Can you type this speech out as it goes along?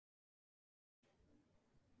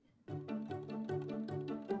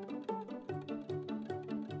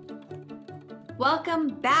Welcome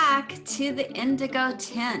back to the Indigo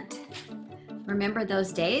Tent. Remember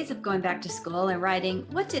those days of going back to school and writing,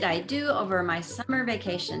 "What did I do over my summer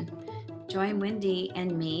vacation?" Join Wendy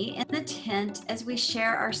and me in the tent as we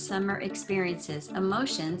share our summer experiences,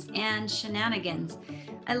 emotions, and shenanigans.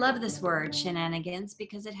 I love this word, shenanigans,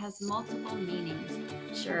 because it has multiple meanings.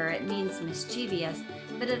 Sure, it means mischievous,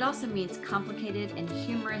 but it also means complicated and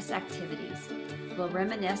humorous activities. We'll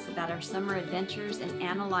reminisce about our summer adventures and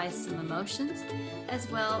analyze some emotions,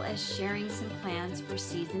 as well as sharing some plans for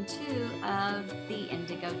season 2 of the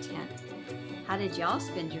Indigo Tent. How did y'all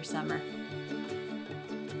spend your summer?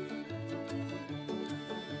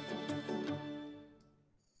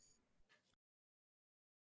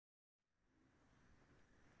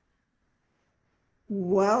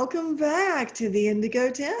 Welcome back to the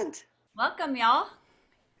Indigo Tent. Welcome, y'all.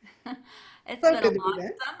 It's So been a good to be long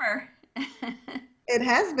back. summer. It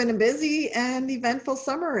has been a busy and eventful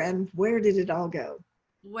summer, and where did it all go?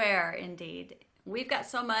 Where indeed. We've got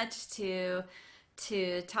so much to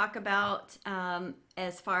talk about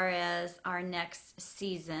as far as our next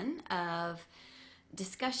season of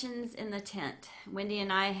discussions in the tent. Wendy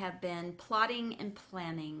and I have been plotting and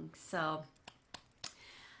planning. So,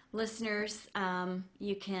 listeners,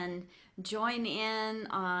 you can join in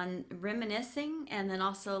on reminiscing and then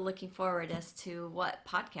also looking forward as to what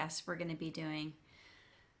podcasts we're going to be doing.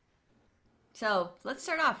 So let's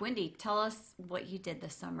start off. Wendy, tell us what you did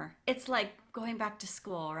this summer. It's like going back to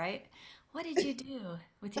school, right? What did you do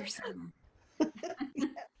with your summer?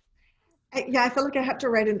 I feel like I have to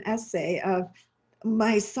write an essay of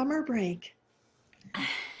my summer break.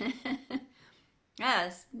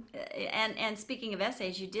 Yes, and speaking of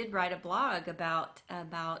essays, you did write a blog about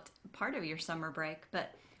part of your summer break,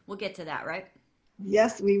 but we'll get to that, right?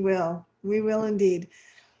 Yes, we will. We will indeed.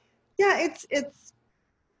 Yeah,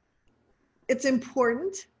 it's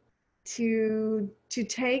important to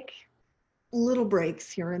take little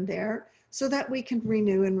breaks here and there so that we can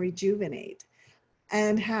renew and rejuvenate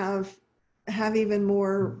and have even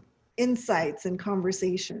more insights and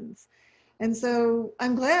conversations. And so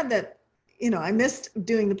I'm glad that, I missed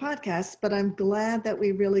doing the podcast, but I'm glad that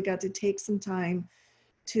we really got to take some time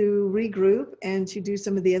to regroup and to do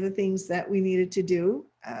some of the other things that we needed to do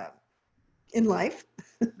in life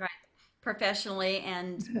Right. Professionally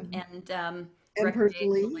and and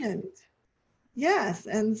personally. recreationally. And yes,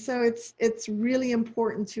 and so it's really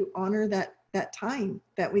important to honor that time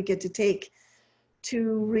that we get to take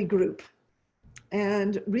to regroup.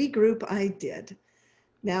 And regroup I did.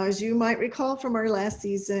 Now, as you might recall from our last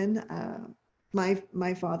season,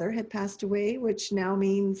 my father had passed away, which now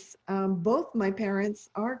means both my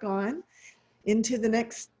parents are gone into the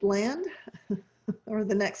next land or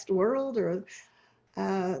the next world or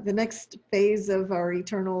the next phase of our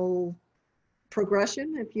eternal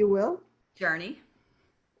progression, if you will. Journey.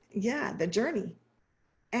 Yeah, the journey.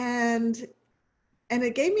 And and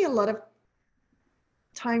it gave me a lot of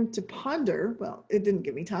time to ponder. Well, it didn't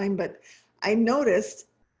give me time, but I noticed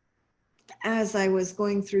as I was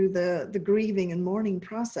going through the grieving and mourning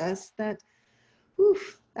process that,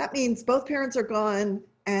 that means both parents are gone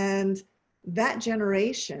and that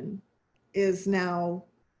generation is now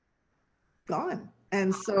gone.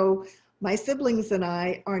 And so my siblings and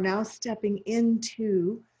I are now stepping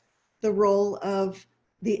into the role of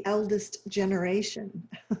the eldest generation.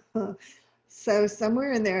 So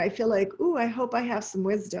somewhere in there, I feel like, I hope I have some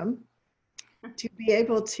wisdom to be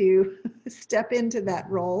able to step into that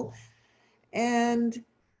role and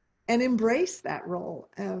embrace that role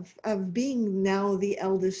of being now the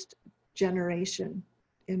eldest generation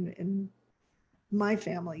in my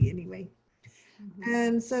family anyway. Mm-hmm.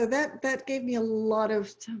 And so that gave me a lot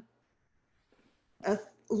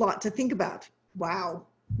to think about. Wow,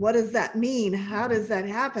 what does that mean? How does that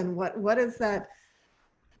happen? What is that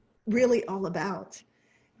really all about?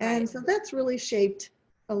 Right. And so that's really shaped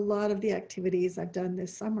a lot of the activities I've done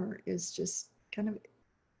this summer, is just kind of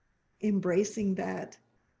embracing that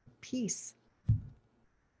peace.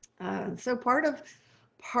 So part of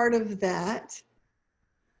that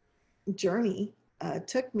journey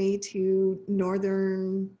took me to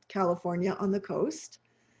Northern California on the coast,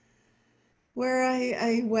 where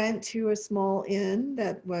I went to a small inn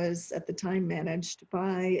that was at the time managed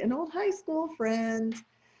by an old high school friend.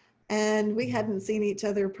 And we hadn't seen each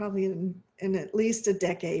other probably in at least a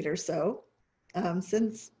decade or so,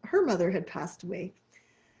 since her mother had passed away.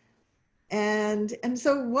 And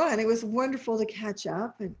so it was wonderful to catch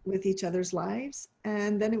up with each other's lives.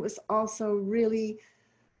 And then it was also really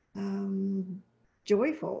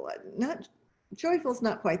joyful. Not joyful is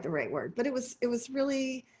not quite the right word, but it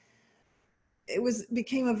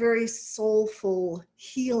became a very soulful,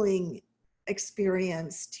 healing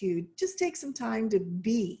experience to just take some time to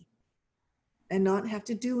be and not have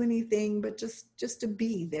to do anything, but just to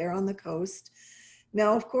be there on the coast.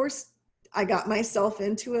 Now, of course, I got myself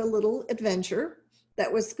into a little adventure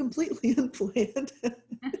that was completely unplanned.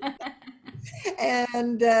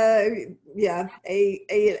 And yeah,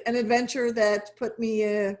 an adventure that put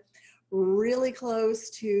me really close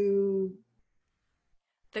to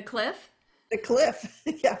The cliff? the cliff.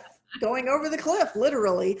 Yeah, going over the cliff,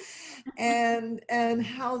 literally. And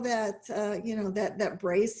how that that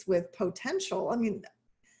brace with potential. I mean,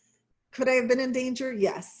 could I have been in danger?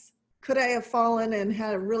 Yes. Could I have fallen and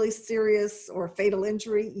had a really serious or fatal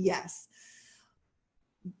injury? Yes.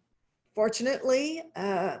 Fortunately,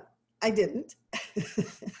 I didn't.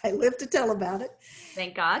 I lived to tell about it.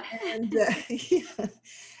 Thank God. And yeah.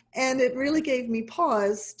 And it really gave me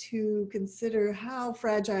pause to consider how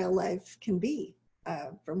fragile life can be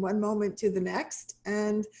from one moment to the next.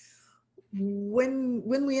 And when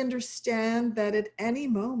we understand that at any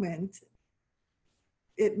moment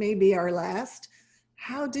it may be our last,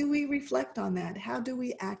 how do we reflect on that? How do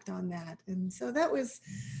we act on that? And so that was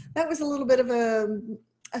a little bit of a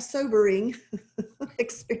sobering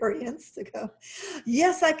experience to go,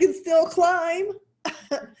 yes, I can still climb.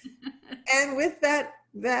 And with that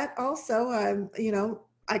also,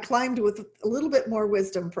 I climbed with a little bit more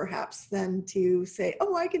wisdom perhaps than to say,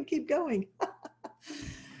 oh, I can keep going.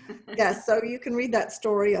 Yeah, so you can read that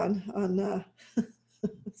story on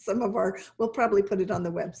some of we'll probably put it on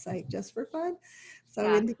the website just for fun. So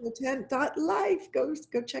Yeah. indigotent.life, go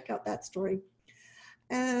check out that story.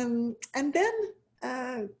 And then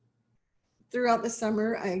throughout the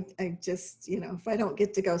summer, I just, if I don't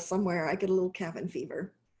get to go somewhere, I get a little cabin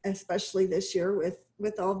fever, especially this year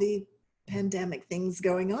with all the pandemic things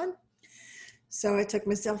going on. So I took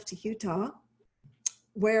myself to Utah,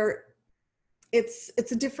 where it's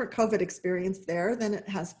a different COVID experience there than it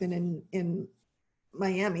has been in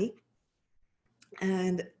Miami.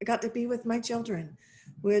 And I got to be with my children,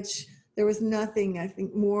 which there was nothing, I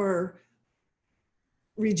think, more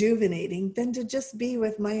rejuvenating than to just be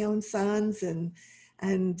with my own sons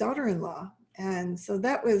and daughter-in-law. And so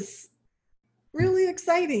that was really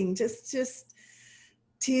exciting, just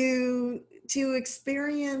to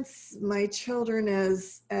experience my children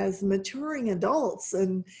as maturing adults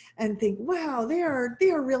and think, wow, they are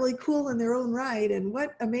really cool in their own right, and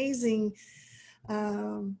what amazing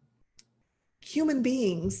human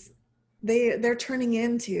beings they're turning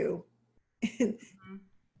into.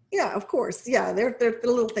 Yeah, of course. Yeah, they're the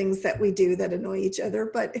little things that we do that annoy each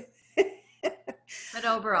other, but But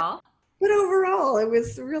overall, it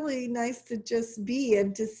was really nice to just be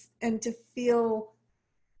and to feel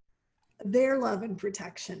their love and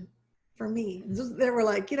protection for me. They were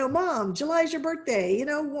like, Mom, July's your birthday.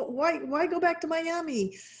 Why go back to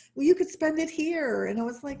Miami? Well, you could spend it here. And I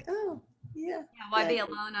was like, oh, yeah. why be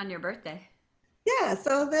alone on your birthday? Yeah.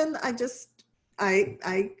 So then I just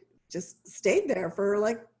stayed there for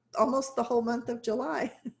like almost the whole month of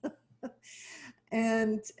July.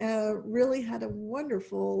 And really had a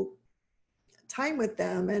wonderful time with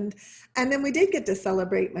them. And then we did get to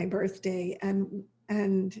celebrate my birthday. And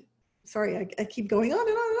sorry, I keep going on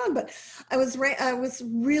and on and on, but I was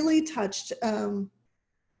really touched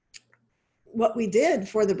what we did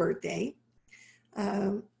for the birthday.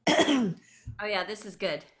 Oh yeah, this is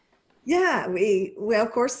good. Yeah, we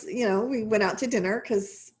of course, we went out to dinner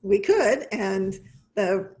because we could, and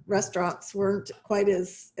the restaurants weren't quite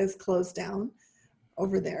as closed down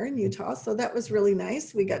over there in Utah. So that was really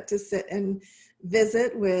nice. We got to sit and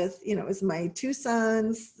visit with, it was my two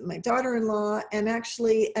sons, my daughter-in-law, and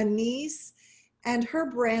actually a niece and her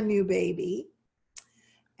brand new baby,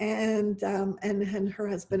 and her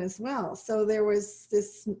husband as well. So there was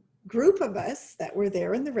this group of us that were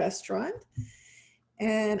there in the restaurant,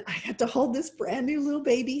 and I got to hold this brand new little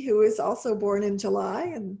baby who is also born in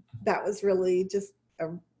July, and that was really just a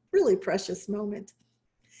really precious moment.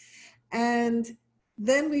 And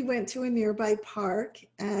then we went to a nearby park,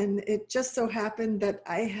 and it just so happened that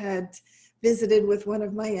I had visited with one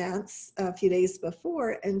of my aunts a few days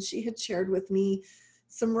before, and she had shared with me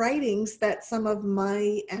some writings that some of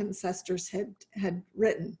my ancestors had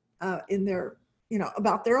written in their,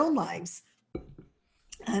 about their own lives.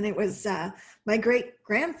 And it was my great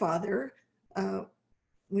grandfather.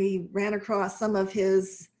 We ran across some of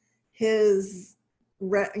his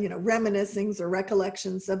reminiscings or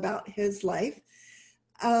recollections about his life,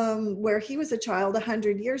 where he was a child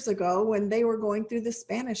 100 years ago when they were going through the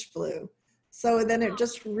Spanish flu. So then it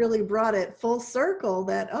just really brought it full circle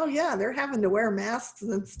that, oh yeah, they're having to wear masks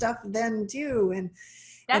and stuff then too.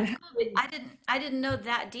 That's cool. I didn't know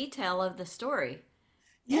that detail of the story.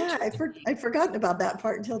 Yeah, I'd forgotten about that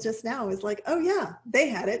part until just now. It's like, oh yeah, they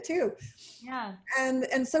had it too. Yeah.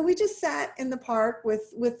 And so we just sat in the park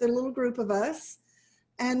with the little group of us,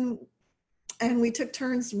 and we took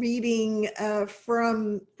turns reading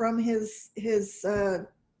from his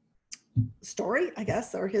story, I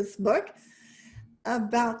guess, or his book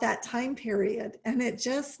about that time period. And it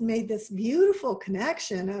just made this beautiful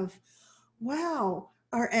connection of, wow,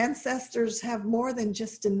 our ancestors have more than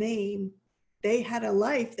just a name. They had a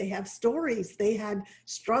life, they have stories, they had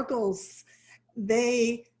struggles,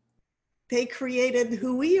 they created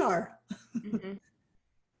who we are. Hmm.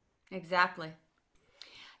 Exactly.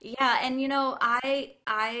 Yeah, and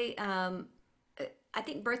I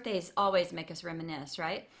think birthdays always make us reminisce,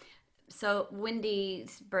 right? So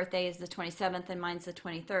Wendy's birthday is the 27th and mine's the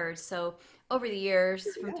 23rd. So over the years,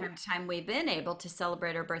 from Yeah. time to time, we've been able to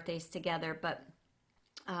celebrate our birthdays together, but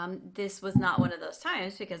this was not one of those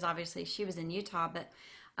times because obviously she was in Utah, but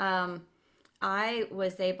um, I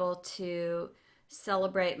was able to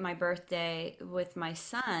celebrate my birthday with my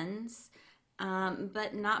sons,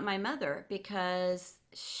 but not my mother because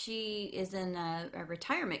she is in a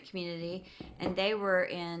retirement community and they were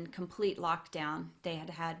in complete lockdown. They had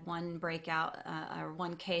had one breakout, or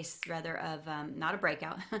one case rather of, not a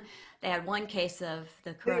breakout, they had one case of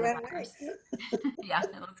the They ran away. coronavirus. Yeah,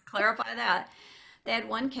 let's clarify that. They had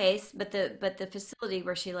one case, but the facility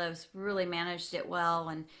where she lives really managed it well,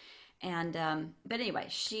 and but anyway,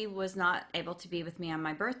 she was not able to be with me on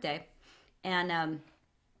my birthday, and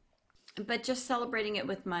but just celebrating it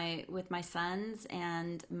with my sons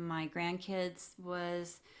and my grandkids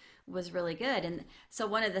was really good. And so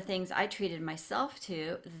one of the things I treated myself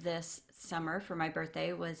to this summer for my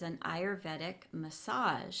birthday was an Ayurvedic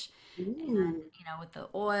massage, and Ooh, with the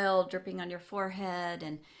oil dripping on your forehead,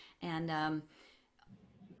 and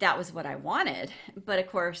that was what I wanted. But of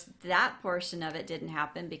course, that portion of it didn't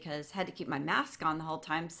happen because I had to keep my mask on the whole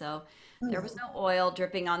time. So there was oh, no oil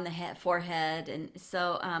dripping on the forehead. And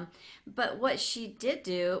so, but what she did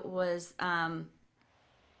do was all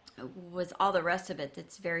the rest of it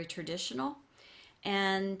that's very traditional.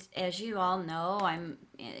 And as you all know, I'm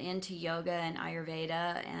into yoga and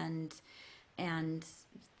Ayurveda and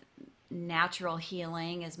natural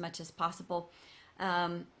healing as much as possible.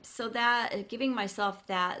 So that giving myself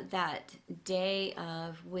that day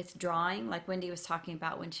of withdrawing, like Wendy was talking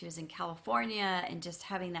about when she was in California, and just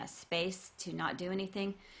having that space to not do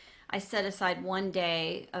anything. I set aside one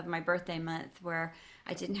day of my birthday month where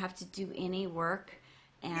I didn't have to do any work,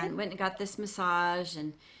 yeah, and went and got this massage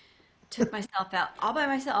and took myself out all by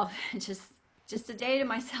myself, just a day to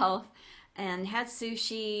myself, and had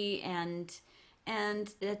sushi and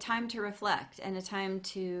a time to reflect and a time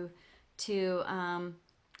to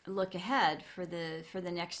look ahead for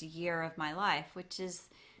the next year of my life, which is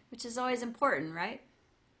always important, right?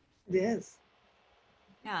 it is.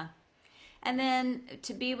 Yeah. And then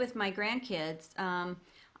to be with my grandkids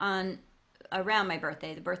on around my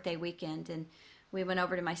birthday, the birthday weekend, and we went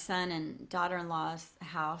over to my son and daughter-in-law's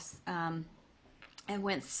house, and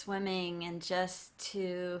went swimming, and just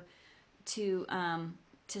to to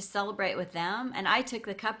celebrate with them. And I took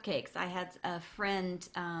the cupcakes. I had a friend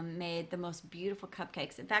made the most beautiful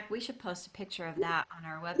cupcakes. In fact, we should post a picture of that on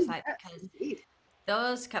our website Yes, because indeed.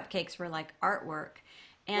 those cupcakes were like artwork,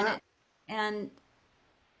 and Wow. and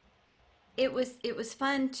it was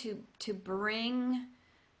fun to bring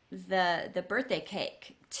the birthday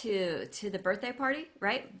cake to the birthday party,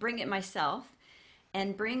 right? Bring it myself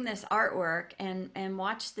and bring this artwork and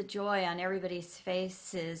watch the joy on everybody's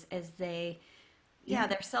faces as they, Yeah, yeah,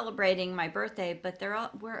 they're celebrating my birthday, but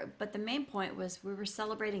but the main point was we were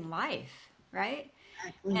celebrating life, right?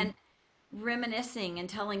 exactly. And reminiscing and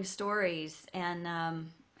telling stories, and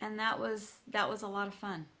that was a lot of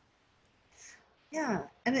fun. Yeah,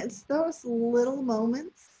 and it's those little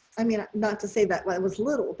moments. I mean, not to say that it was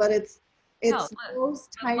little, but No, it's those little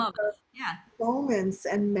type of moments. Yeah. moments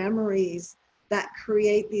and memories that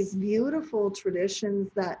create these beautiful traditions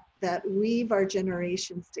that weave our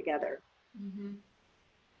generations together. Hmm.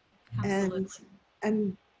 And Absolutely.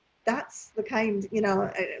 and that's the kind,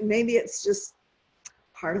 maybe it's just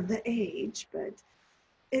part of the age, but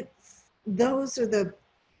it's those are the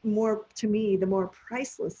more, to me, the more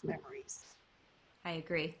priceless memories. I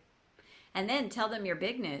agree. And then tell them your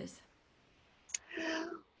big news.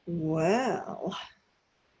 Well,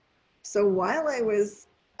 so while I was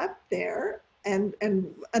up there, and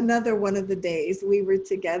another one of the days we were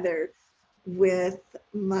together with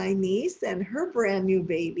my niece and her brand new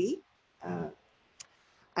baby. Uh,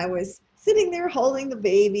 I was sitting there holding the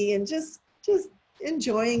baby and just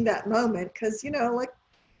enjoying that moment because like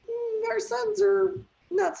our sons are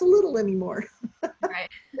not so little anymore. Right.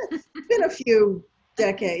 It's been a few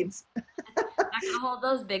decades. Not gonna hold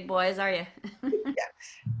those big boys, are you?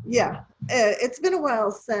 Yeah, it's been a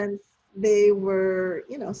while since they were,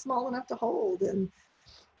 small enough to hold, and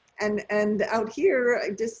out here,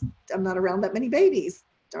 I'm not around that many babies.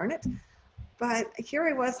 Darn it. But here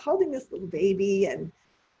I was holding this little baby, and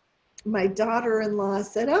my daughter-in-law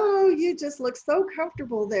said, "Oh, you just look so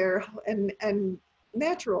comfortable there and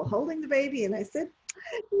natural holding the baby." And I said,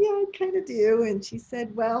 "Yeah, I kind of do." And she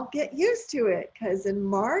said, "Well, get used to it, because in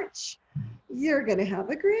March you're going to have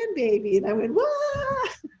a grandbaby." And I went,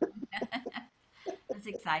 "What?" That's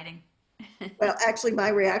exciting. Well, actually, my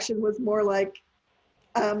reaction was more like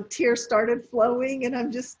tears started flowing, and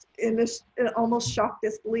I'm just in this almost shocked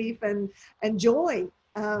disbelief and joy,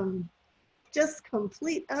 just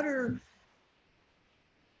complete, utter,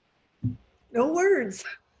 no words.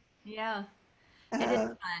 Yeah, it is Uh,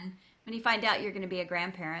 fun when you find out you're going to be a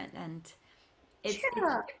grandparent, and it's a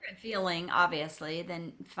yeah, different feeling, obviously,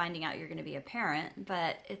 than finding out you're going to be a parent.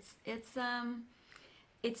 But it's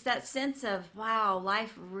that sense of wow,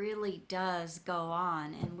 life really does go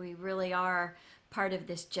on, and we really are part of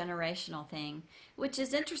this generational thing, which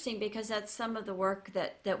is interesting because that's some of the work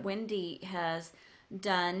that Wendy has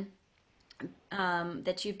done,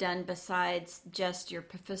 that you've done besides just your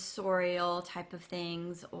professorial type of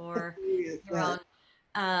things or agree with your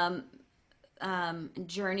that. own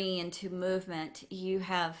journey into movement. You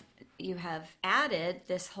have added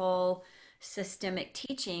this whole systemic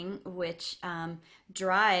teaching, which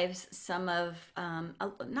drives some of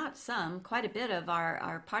not some, quite a bit of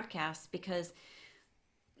our podcasts, because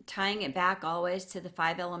tying it back always to the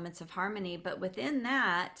five elements of harmony. But within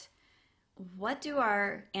that, what do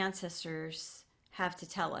our ancestors have to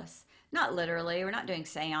tell us? Not literally, we're not doing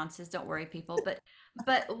seances, don't worry, people, but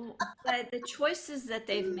by the choices that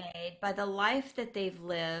they've made, by the life that they've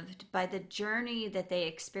lived, by the journey that they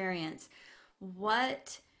experience,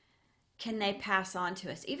 what can they pass on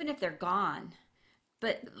to us, even if they're gone?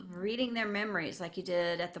 But reading their memories, like you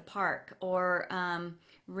did at the park, or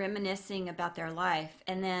reminiscing about their life.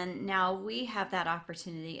 And then now we have that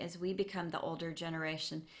opportunity as we become the older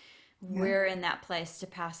generation. Yeah. We're in that place to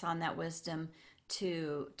pass on that wisdom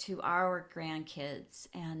to our grandkids,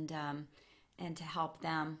 and to help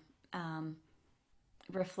them um,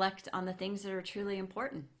 reflect on the things that are truly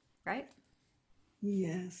important, right?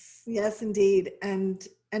 Yes, yes, indeed. And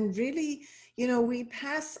really, we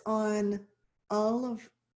pass on all of,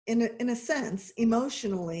 in a sense,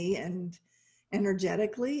 emotionally and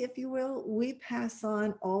energetically, if you will, we pass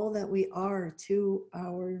on all that we are to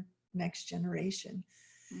our next generation.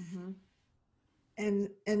 Mm-hmm.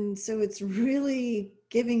 And so it's really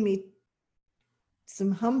giving me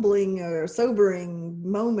some humbling or sobering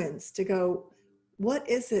moments to go, what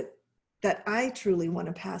is it that I truly want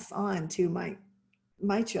to pass on to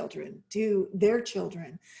my children, to their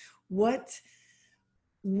children? What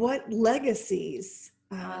legacies,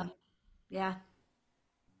 Yeah,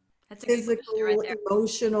 that's a good question right physical, there.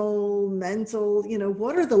 emotional, mental,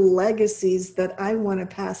 what are the legacies that I want to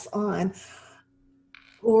pass on,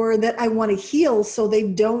 or that I want to heal so they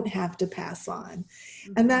don't have to pass on?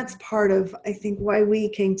 And Mm-hmm. that's part of, I think, why we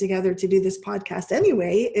came together to do this podcast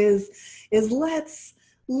anyway, is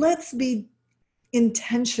let's be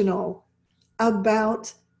intentional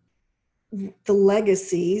about the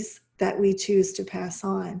legacies that we choose to pass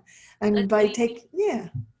on. And Let's by be take, yeah,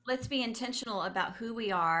 let's be intentional about who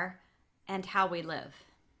we are and how we live.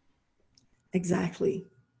 exactly.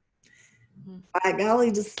 Mhm. By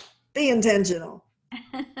golly, just be intentional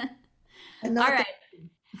and All not the, right.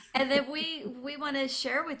 And then we want to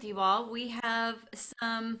share with you all. We have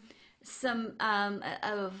some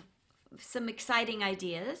of some exciting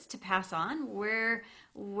ideas to pass on. We're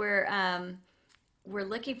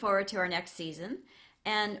looking forward to our next season,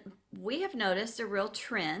 and we have noticed a real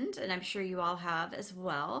trend, and I'm sure you all have as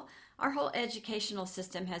well. Our whole educational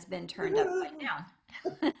system has been turned upside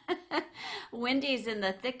down. Wendy's in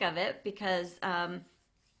the thick of it because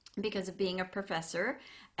of being a professor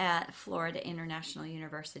at Florida International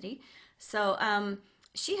University. So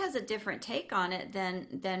she has a different take on it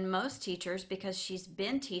than most teachers because she's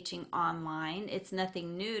been teaching online. It's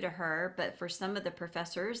nothing new to her, but for some of the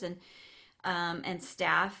professors and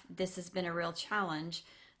staff, this has been a real challenge.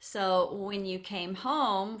 So when you came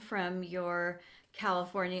home from your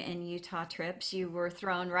California and Utah trips, you were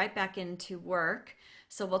thrown right back into work.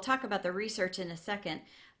 So we'll talk about the research in a second,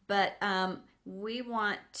 but we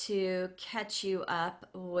want to catch you up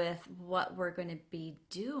with what we're going to be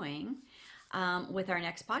doing with our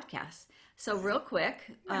next podcast. So real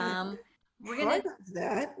quick, yeah. we're going to Part of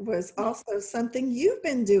that was also something you've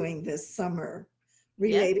been doing this summer,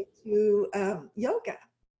 Yes. related to yoga.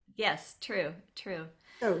 Yes. True. True.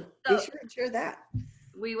 So be So sure and share that.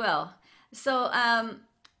 we will. So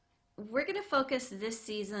we're going to focus this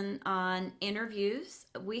season on interviews.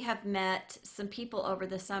 We have met some people over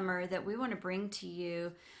the summer that we want to bring to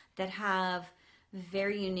you that have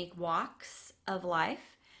very unique walks of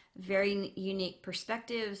life, very unique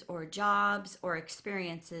perspectives or jobs or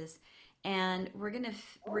experiences. And we're going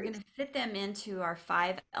to fit them into our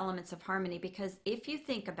 5 elements of harmony, because if you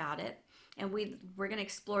think about it, and we're going to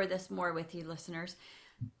explore this more with you listeners,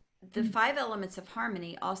 the 5 elements of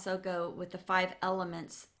harmony also go with the 5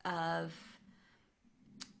 elements of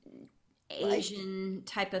Right. Asian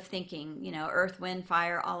type of thinking, earth, wind,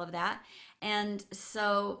 fire, all of that. And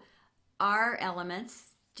so our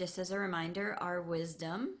elements, just as a reminder, are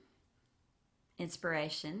wisdom,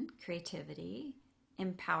 inspiration, creativity,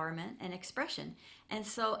 empowerment, and expression. And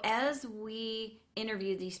so, as we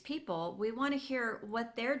interview these people, we want to hear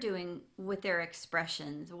what they're doing with their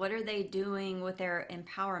expressions. What are they doing with their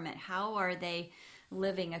empowerment? How are they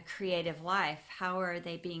living a creative life? How are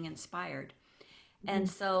they being inspired? And Mhm.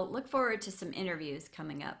 so, look forward to some interviews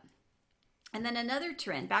coming up. And then another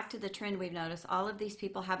trend, back to the trend we've noticed, all of these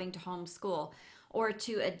people having to homeschool or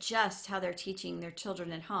to adjust how they're teaching their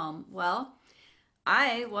children at home. Well,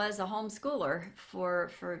 I was a homeschooler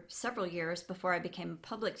for several years before I became a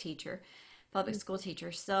public school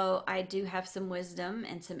teacher. So I do have some wisdom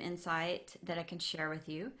and some insight that I can share with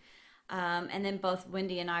you. And then both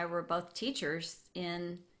Wendy and I were both teachers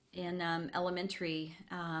in elementary,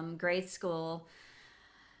 grade school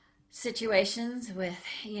situations with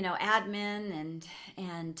admin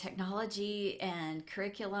and technology and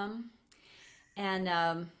curriculum and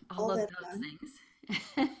all All of that those fun.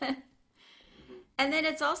 things. And then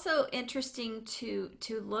it's also interesting to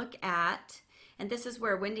look at, and this is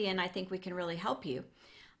where Wendy and I think we can really help you.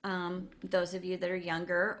 Those of you that are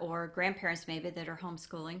younger or grandparents maybe that are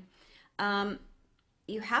homeschooling, um,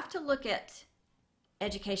 you have to look at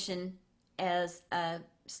education as a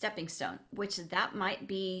stepping stone, which that might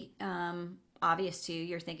be obvious to you.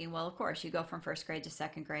 You're thinking, well, of course, you go from first grade to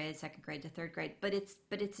second grade to third grade, but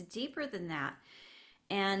it's deeper than that.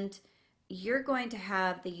 And you're going to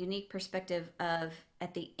have the unique perspective of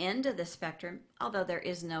at the end of the spectrum, although there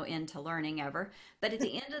is no end to learning ever, but at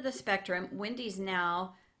the end of the spectrum, Wendy's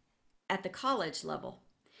now at the college level.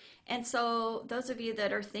 And so, those of you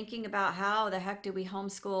that are thinking about how the heck do we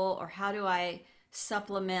homeschool, or how do I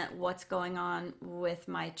supplement what's going on with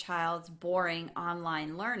my child's boring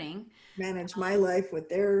online learning, Manage my life with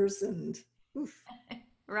theirs and oof.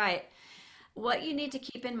 right? What you need to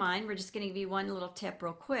keep in mind, we're just going to give you one little tip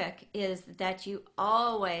real quick, is that you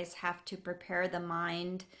always have to prepare the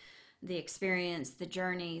mind, the experience, the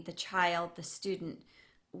journey, the child, the student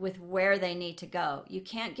with where they need to go. You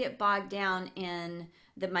can't get bogged down in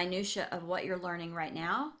the minutia of what you're learning right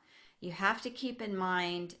now. You have to keep in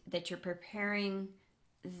mind that you're preparing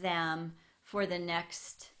them for the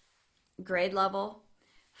next grade level,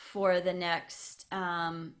 for the next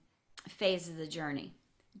phase of the journey,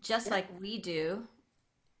 just Yeah, like we do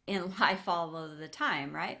in life all of the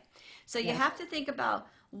time, right? So you yeah. have to think about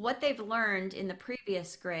what they've learned in the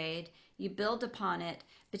previous grade, you build upon it,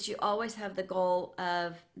 but you always have the goal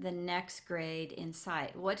of the next grade in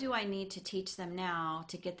sight. What do I need to teach them now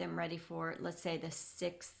to get them ready for, let's say, the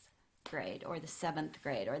 6th grade or the 7th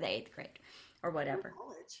grade or the 8th grade or Or whatever?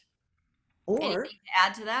 college. Or Anything to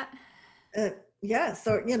add to that? uh, yeah,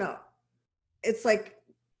 so it's like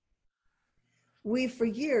we for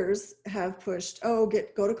years have pushed, oh,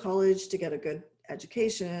 go to college to get a good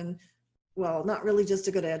education. Well, not really just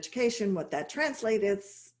a good education. What that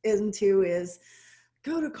translates into is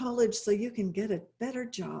go to college so you can get a better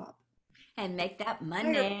job, And make that higher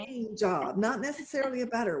money. paying job, not necessarily a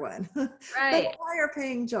better one, but Right, a higher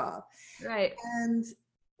paying job. right. And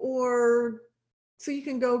or so you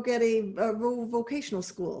can go get a vocational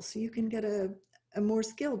school so you can get a more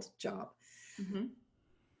skilled job, Hmm.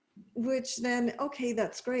 which then, okay,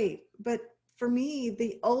 that's great. But for me,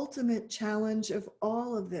 the ultimate challenge of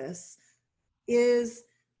all of this is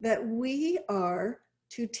that we are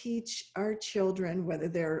to teach our children, whether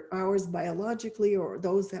they're ours biologically or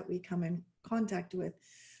those that we come in contact with,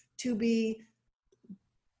 to be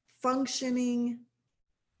functioning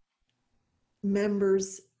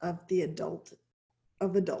members of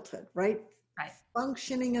adulthood, right? Right.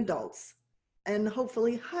 Functioning adults and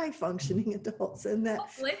hopefully high functioning adults, and that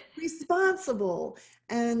Hopefully. responsible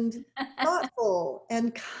and thoughtful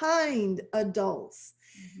and kind adults.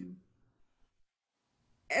 Mhm.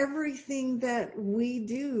 Everything that we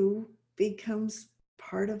do becomes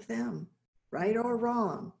part of them, right or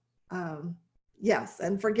wrong. Um, Yes,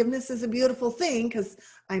 and forgiveness is a beautiful thing because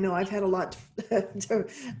I know I've had a lot to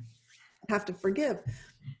have to forgive.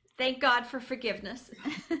 Thank God for forgiveness.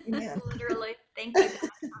 Amen. Literally, thank you, God,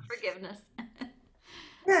 for forgiveness.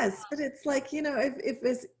 Yes, but it's like, if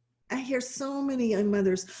it's, I hear so many young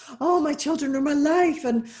mothers, oh, my children are my life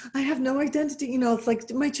and I have no identity. It's like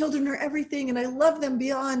my children are everything and I love them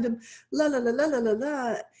beyond and la, la, la, la, la, la,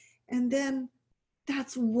 la. And then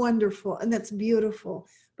that's wonderful and that's beautiful.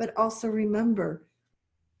 But also remember,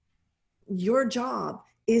 your job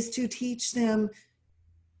is to teach them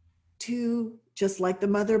to, just like the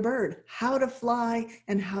mother bird, how to fly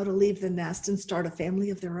and how to leave the nest and start a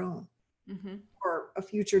family of their own Mm-hmm. or a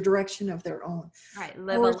future direction of their own. Right,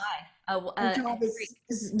 live a Our, life, our job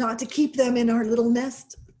is not to keep them in our little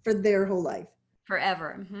nest for their whole life.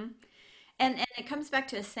 forever. Hmm. And it comes back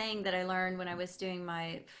to a saying that I learned when I was doing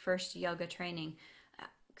my first yoga training,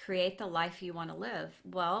 create the life you want to live.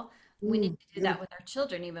 Well, we need to do that Beautiful. with our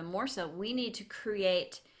children even more so. We need to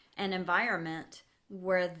create an environment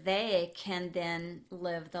where they can then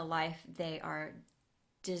live the life they are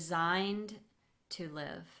designed to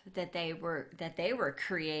live, that they were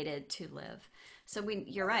created to live. So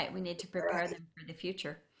you're right, we need to prepare Right. them for the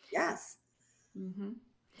future. Yes. Hmm.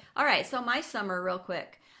 All right, so my summer, real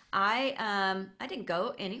quick. I didn't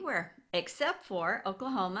go anywhere except for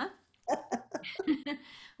Oklahoma. Hey,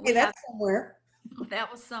 We have that's somewhere.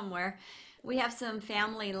 that was somewhere. We have some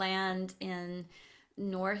family land in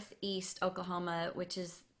northeast Oklahoma, which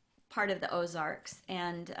is part of the Ozarks.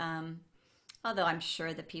 And although I'm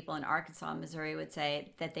sure the people in Arkansas and Missouri would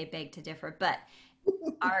say that they beg to differ, but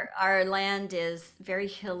our land is very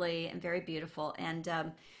hilly and very beautiful. And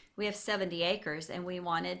we have 70 acres, and we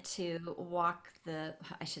wanted to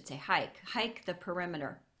I should say hike the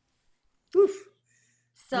perimeter. Oof,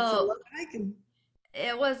 that's a So lot of hiking.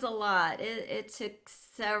 it was a lot. It took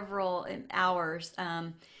several hours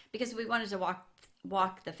because we wanted to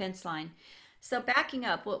walk the fence line. So backing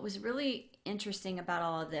up, what was really interesting about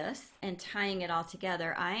all of this and tying it all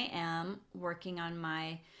together, I am working on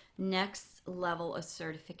my next level of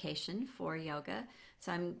certification for yoga.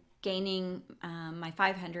 So I'm gaining my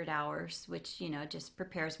 500 hours, which just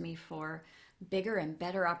prepares me for bigger and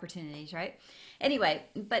better opportunities, right? Anyway,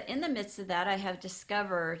 but in the midst of that, I have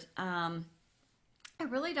discovered. I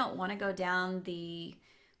really don't want to go down the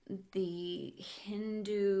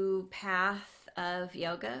Hindu path of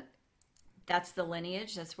yoga. That's the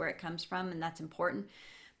lineage, that's where it comes from, and that's important.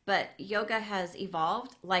 But yoga has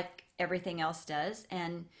evolved like everything else does,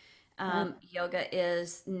 and Right. yoga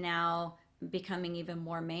is now becoming even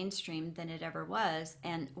more mainstream than it ever was.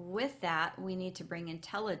 And with that, we need to bring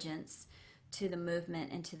intelligence to the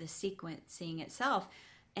movement and to the sequencing itself.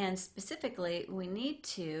 And specifically, we need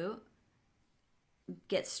to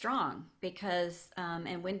get strong because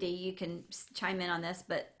and Wendy, you can chime in on this,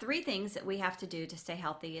 but three things that we have to do to stay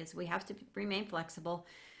healthy is we have to remain flexible,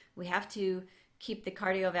 we have to keep the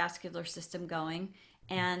cardiovascular system going,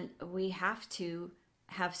 and we have to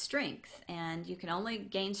have strength. And you can only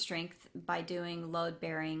gain strength by doing load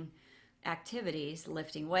bearing activities,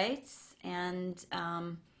 lifting weights, and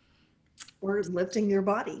Or lifting your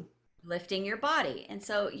body. lifting your body. And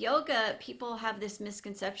so yoga, people have this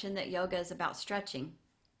misconception that yoga is about stretching.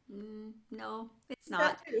 No, it's That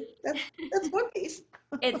not. too. That's one piece.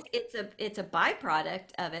 It's a byproduct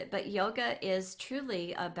of it, but yoga is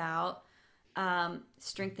truly about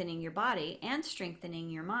strengthening your body and strengthening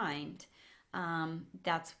your mind.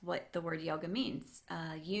 That's what the word yoga means,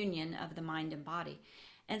 union of the mind and body.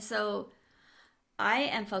 And so I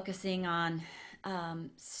am focusing on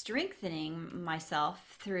strengthening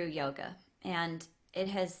myself through yoga. And it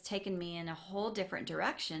has taken me in a whole different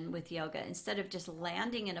direction with yoga. Instead of just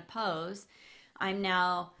landing in a pose, I'm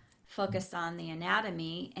now focused on the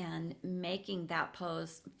anatomy and making that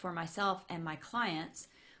pose for myself and my clients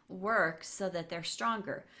work so that they're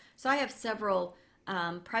stronger. So I have several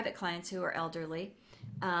private clients who are elderly,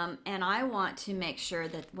 and I want to make sure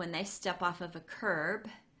that when they step off of a curb,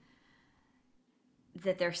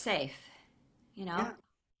 that they're safe, you know, Yeah.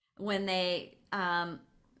 when they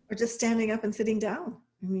Or just standing up and sitting down.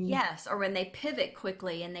 I mean, yes, or when they pivot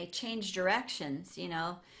quickly and they change directions,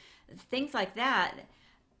 things like that.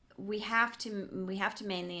 We have to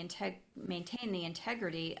maintain the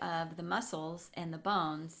integrity of the muscles and the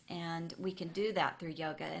bones, and we can do that through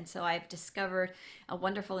yoga. And so I've discovered a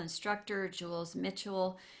wonderful instructor, Jules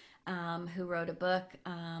Mitchell, who wrote a book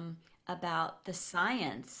about the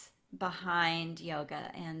science behind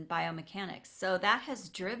yoga and biomechanics. So that has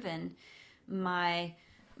driven my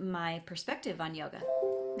my perspective on yoga.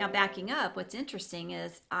 Now, backing up, what's interesting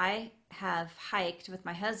is I have hiked with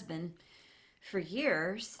my husband for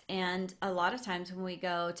years. And a lot of times when we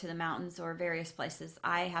go to the mountains or various places,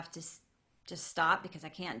 I have to just stop because I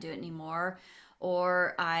can't do it anymore.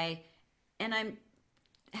 Or and I'm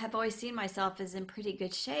have always seen myself as in pretty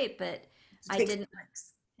good shape, but I Take didn't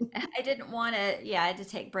breaks. I didn't want to, yeah, I had to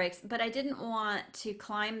take breaks, but I didn't want to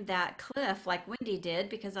climb that cliff like Wendy did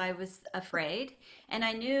because I was afraid. And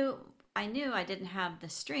I knew I didn't have the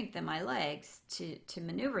strength in my legs to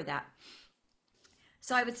maneuver that.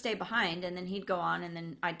 So I would stay behind and then he'd go on and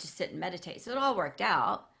then I'd just sit and meditate. So it all worked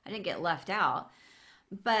out. I didn't get left out.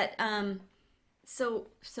 But so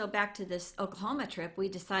back to this Oklahoma trip, we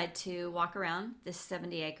decided to walk around this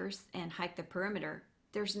 70 acres and hike the perimeter.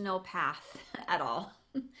 There's no path at all.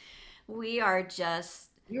 We are just,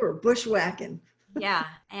 You were bushwhacking. yeah,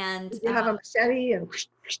 and Did you have a machete and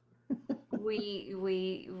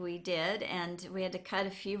we did, and we had to cut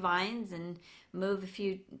a few vines and move a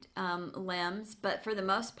few limbs, but for the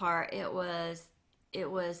most part, it was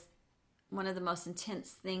one of the most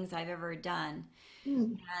intense things I've ever done,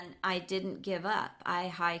 Hmm. and I didn't give up. I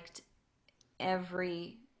hiked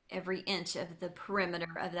every inch of the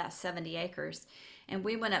perimeter of that 70 acres, and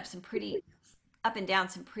we went up and down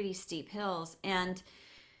some pretty steep hills, and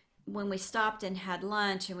when we stopped and had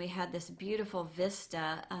lunch and we had this beautiful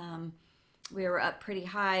vista, we were up pretty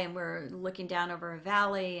high and we're looking down over a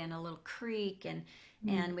valley and a little creek,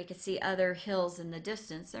 and we could see other hills in the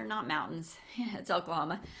distance. They're not mountains. It's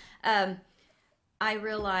Oklahoma. um, I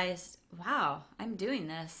realized, wow, I'm doing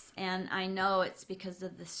this, and I know it's because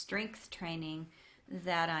of the strength training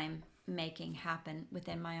that I'm making happen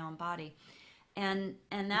within my own body, and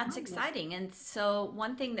that's exciting. And so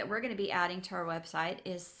one thing that we're going to be adding to our website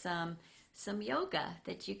is some yoga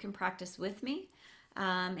that you can practice with me,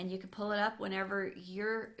 and you can pull it up whenever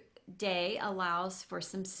your day allows for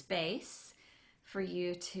some space for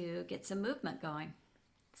you to get some movement going.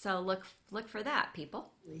 So look for that, people.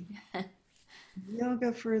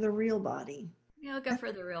 Yoga for the real body. Yoga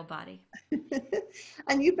for the real body.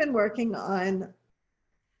 And you've been working on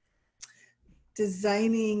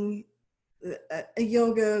designing a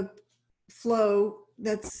yoga flow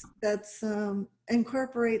that's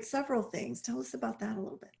incorporates several things. Tell us about that a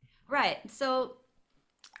little bit. Right. So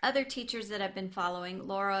other teachers that I've been following,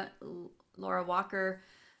 Laura Walker,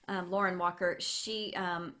 Lauren Walker, she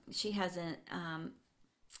has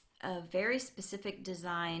a very specific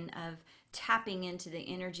design of tapping into the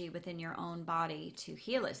energy within your own body to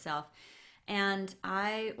heal itself. And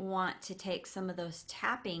I want to take some of those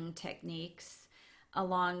tapping techniques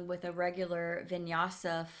along with a regular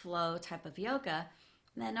vinyasa flow type of yoga,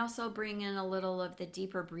 and then also bring in a little of the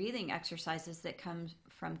deeper breathing exercises that come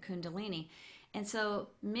from Kundalini. And so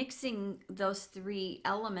mixing those three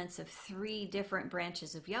elements of three different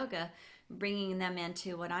branches of yoga, bringing them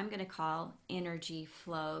into what I'm going to call energy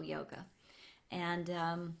flow yoga. And,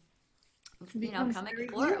 It becomes come very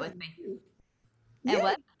explore it with healing me. too. And Yeah,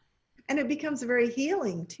 what? and it becomes very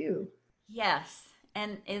healing too. Yes.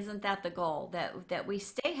 And isn't that the goal? That we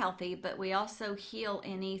stay healthy, but we also heal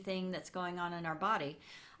anything that's going on in our body.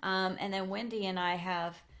 And then Wendy and I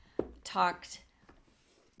have talked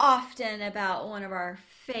often about one of our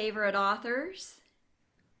favorite authors.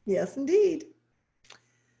 Yes, indeed.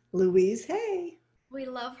 Louise Hay. We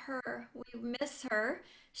love her. We miss her.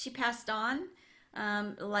 She passed on,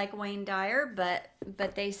 like Wayne Dyer,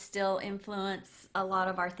 but they still influence a lot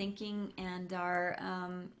of our thinking and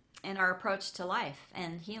our approach to life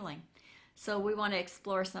and healing. So we want to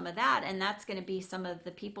explore some of that, and that's going to be some of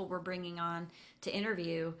the people we're bringing on to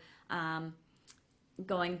interview,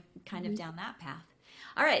 going kind of down that path.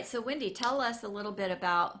 All right, so Wendy, tell us a little bit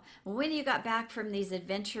about when you got back from these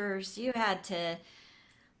adventures. You had to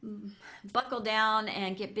buckle down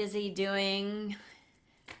and get busy doing.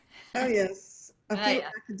 Oh, yes. A few Yeah.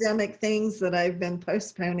 academic things that I've been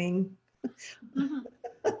postponing.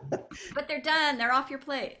 But they're done. They're off your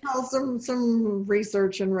plate. Well, some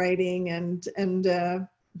research and writing and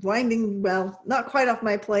winding, well, not quite off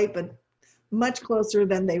my plate, but much closer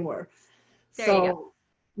than they were. There you go. So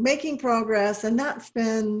making progress, and that's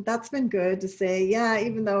been good to say, yeah,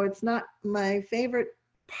 even though it's not my favorite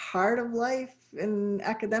part of life in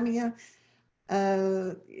academia,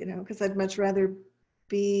 because I'd much rather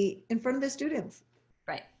be in front of the students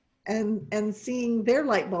Right. and seeing their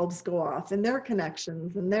light bulbs go off and their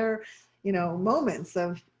connections and their moments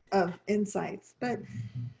of insights. But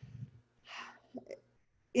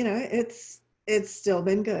it's still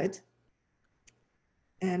been good,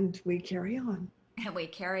 and we carry on And we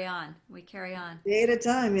carry on. We carry on. day at a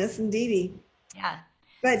time. Yes, indeedy. Yeah.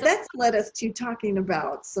 But So, that's led us to talking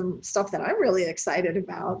about some stuff that I'm really excited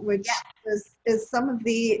about, which yeah. is some of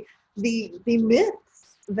the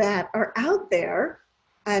myths that are out there,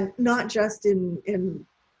 and not just in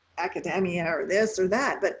academia or this or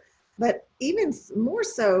that, but even more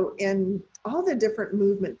so in all the different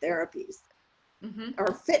movement therapies Mm-hmm.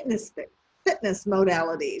 or fitness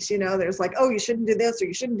modalities. You know, there's like, oh, you shouldn't do this or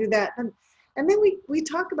you shouldn't do that, and then we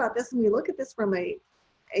talk about this and we look at this from a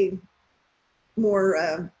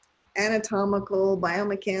more anatomical,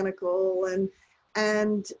 biomechanical,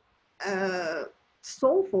 and uh,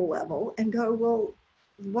 soulful level, and go, well,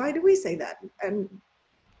 why do we say that? And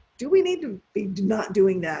do we need to be not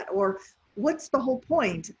doing that? Or what's the whole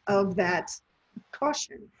point of that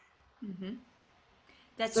caution? Mm-hmm.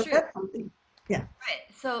 That's So true. that's something. Yeah.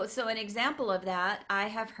 Right. So an example of that, I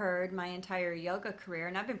have heard my entire yoga career,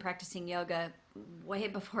 and I've been practicing yoga way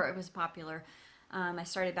before it was popular. I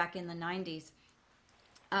started back in the 90s.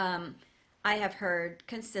 Um, I have heard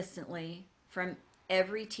consistently from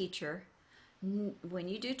every teacher when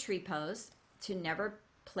you do tree pose to never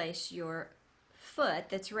place your foot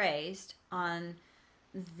that's raised on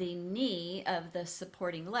the knee of the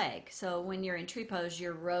supporting leg. So when you're in tree pose,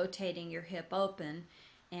 you're rotating your hip open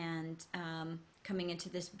and coming into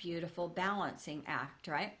this beautiful balancing act,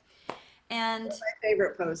 right? And My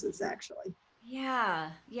favorite poses, actually.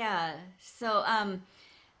 yeah, yeah. So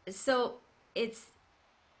it's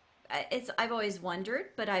I've always wondered,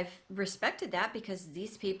 but I've respected that because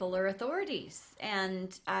these people are authorities,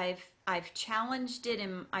 and I've challenged it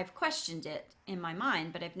and I've questioned it in my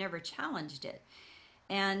mind, but I've never challenged it.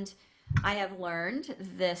 And I have learned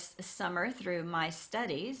this summer through my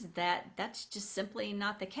studies that that's just simply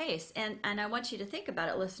not the case. And I want you to think about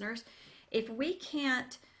it, listeners. If we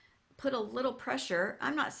can't put a little pressure,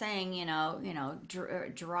 I'm not saying,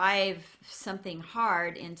 drive something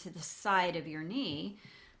hard into the side of your knee.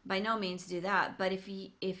 By no means do that. But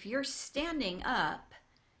if you're standing up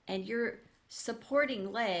and your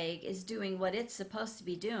supporting leg is doing what it's supposed to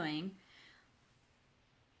be doing,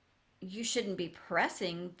 you shouldn't be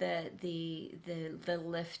pressing the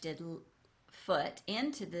lifted foot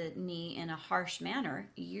into the knee in a harsh manner.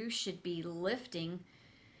 You should be lifting,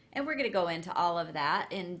 and we're going to go into all of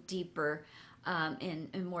that in deeper, in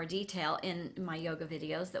more detail in my yoga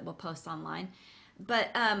videos that we'll post online. But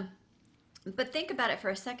think about it for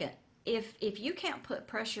a second. If you can't put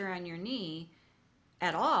pressure on your knee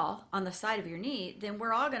at all on the side of your knee, then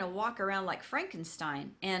we're all going to walk around like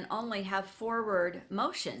Frankenstein and only have forward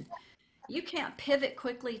motion. You can't pivot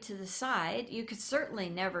quickly to the side. You could certainly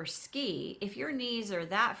never ski. If your knees are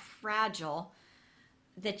that fragile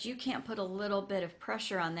that you can't put a little bit of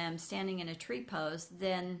pressure on them standing in a tree pose,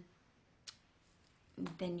 then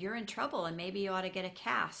you're in trouble and maybe you ought to get a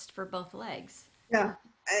cast for both legs. Yeah.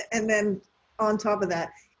 And then on top of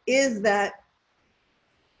that, is that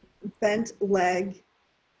bent leg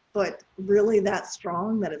foot really that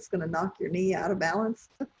strong that it's going to knock your knee out of balance?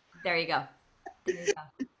 There you go. There you go.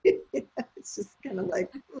 It's just kind of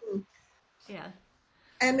like, Yeah.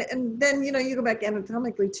 and then, you go back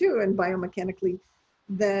anatomically too, and biomechanically,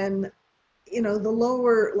 then,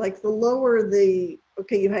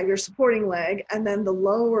 okay, you have your supporting leg, and then the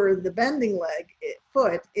lower the bending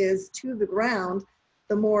foot is to the ground,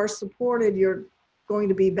 the more supported you're going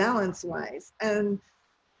to be balance wise. And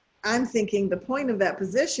I'm thinking the point of that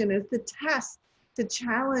position is to test, to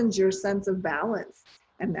challenge your sense of balance.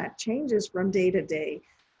 And that changes from day to day.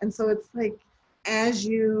 And so it's like, as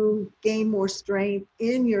you gain more strength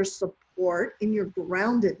in your support, in your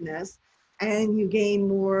groundedness, and you gain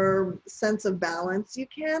more sense of balance, you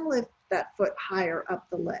can lift that foot higher up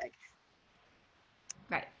the leg.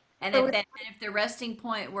 Right. And So if the resting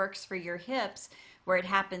point works for your hips, where it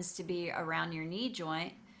happens to be around your knee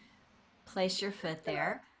joint, place your foot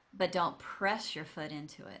there, but don't press your foot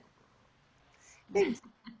into it. exactly.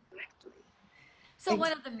 So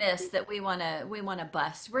one of the myths that we want to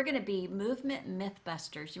bust, we're going to be movement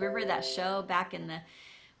mythbusters. You remember that show back in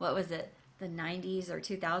what was it, the 90s or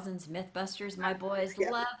 2000s, Mythbusters? My boys Yeah,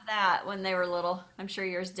 loved that when they were little. I'm sure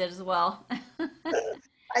yours did as well.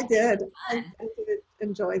 I did. I Fun. did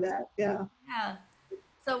enjoy that. Yeah. Yeah.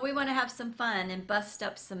 So we want to have some fun and bust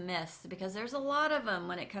up some myths because there's a lot of them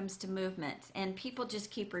when it comes to movement, and people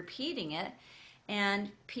just keep repeating it.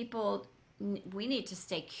 And we need to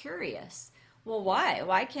stay curious. Well, why?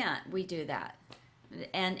 Why can't we do that?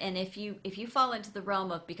 And if you fall into the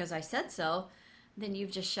realm of because I said so, then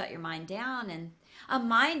you've just shut your mind down. And a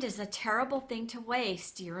mind is a terrible thing to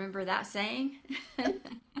waste. Do you remember that saying?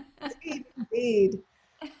 Indeed.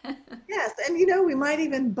 Yes. And we might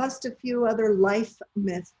even bust a few other life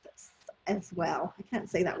myths as well. I can't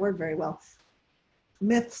say that word very well.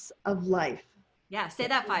 Myths of life. Yeah, say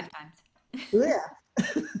that 5 times.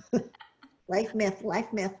 Yeah. Life myth,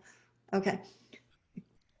 life myth. Okay.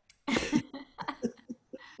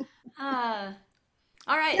 Uh,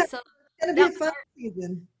 all right. Yeah, So it's going to be that a was fun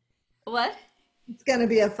season. what? It's going to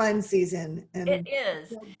be a fun season. It And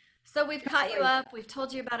is. yeah, So we've can't caught you wait. up. We've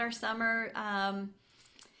told you about our summer.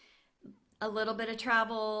 A little bit of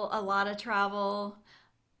travel, a lot of travel,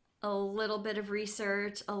 a little bit of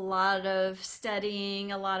research, a lot of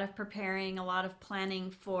studying, a lot of preparing, a lot of planning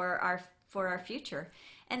for our future.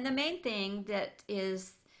 And the main thing that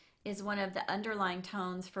is one of the underlying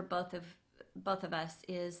tones for both of us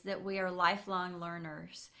is that we are lifelong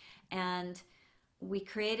learners. And we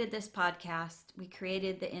created this podcast, we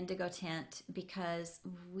created the Indigo Tent because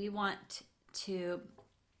we want to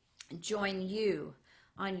join you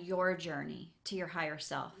on your journey to your higher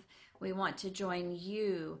self. We want to join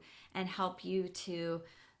you and help you to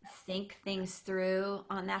think things through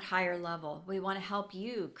on that higher level. We want to help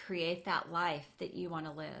you create that life that you want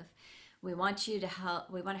to live. We want to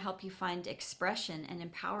help you find expression and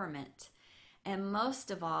empowerment. And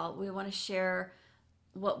most of all, we want to share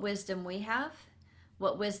what wisdom we have,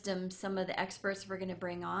 what wisdom some of the experts we're going to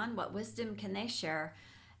bring on, what wisdom can they share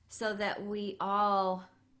so that we all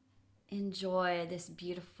enjoy this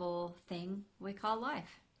beautiful thing we call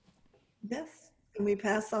life. Yes. And we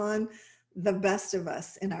pass on the best of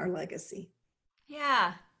us in our legacy.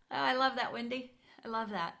 Yeah. Oh, I love that, Wendy. I love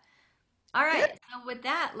that. All Good. right. So, with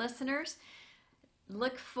that, listeners,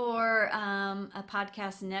 look for a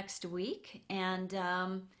podcast next week and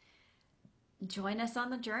join us on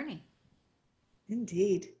the journey.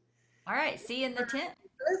 Indeed. All right. See you in the tent.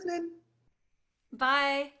 Listening.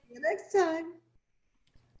 Bye. See you next time.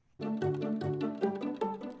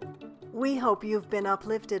 We hope you've been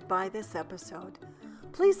uplifted by this episode.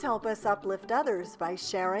 Please help us uplift others by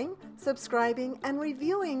sharing, subscribing, and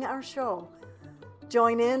reviewing our show.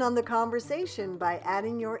 Join in on the conversation by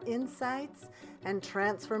adding your insights and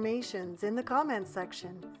transformations in the comments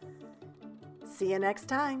section. See you next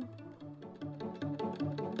time.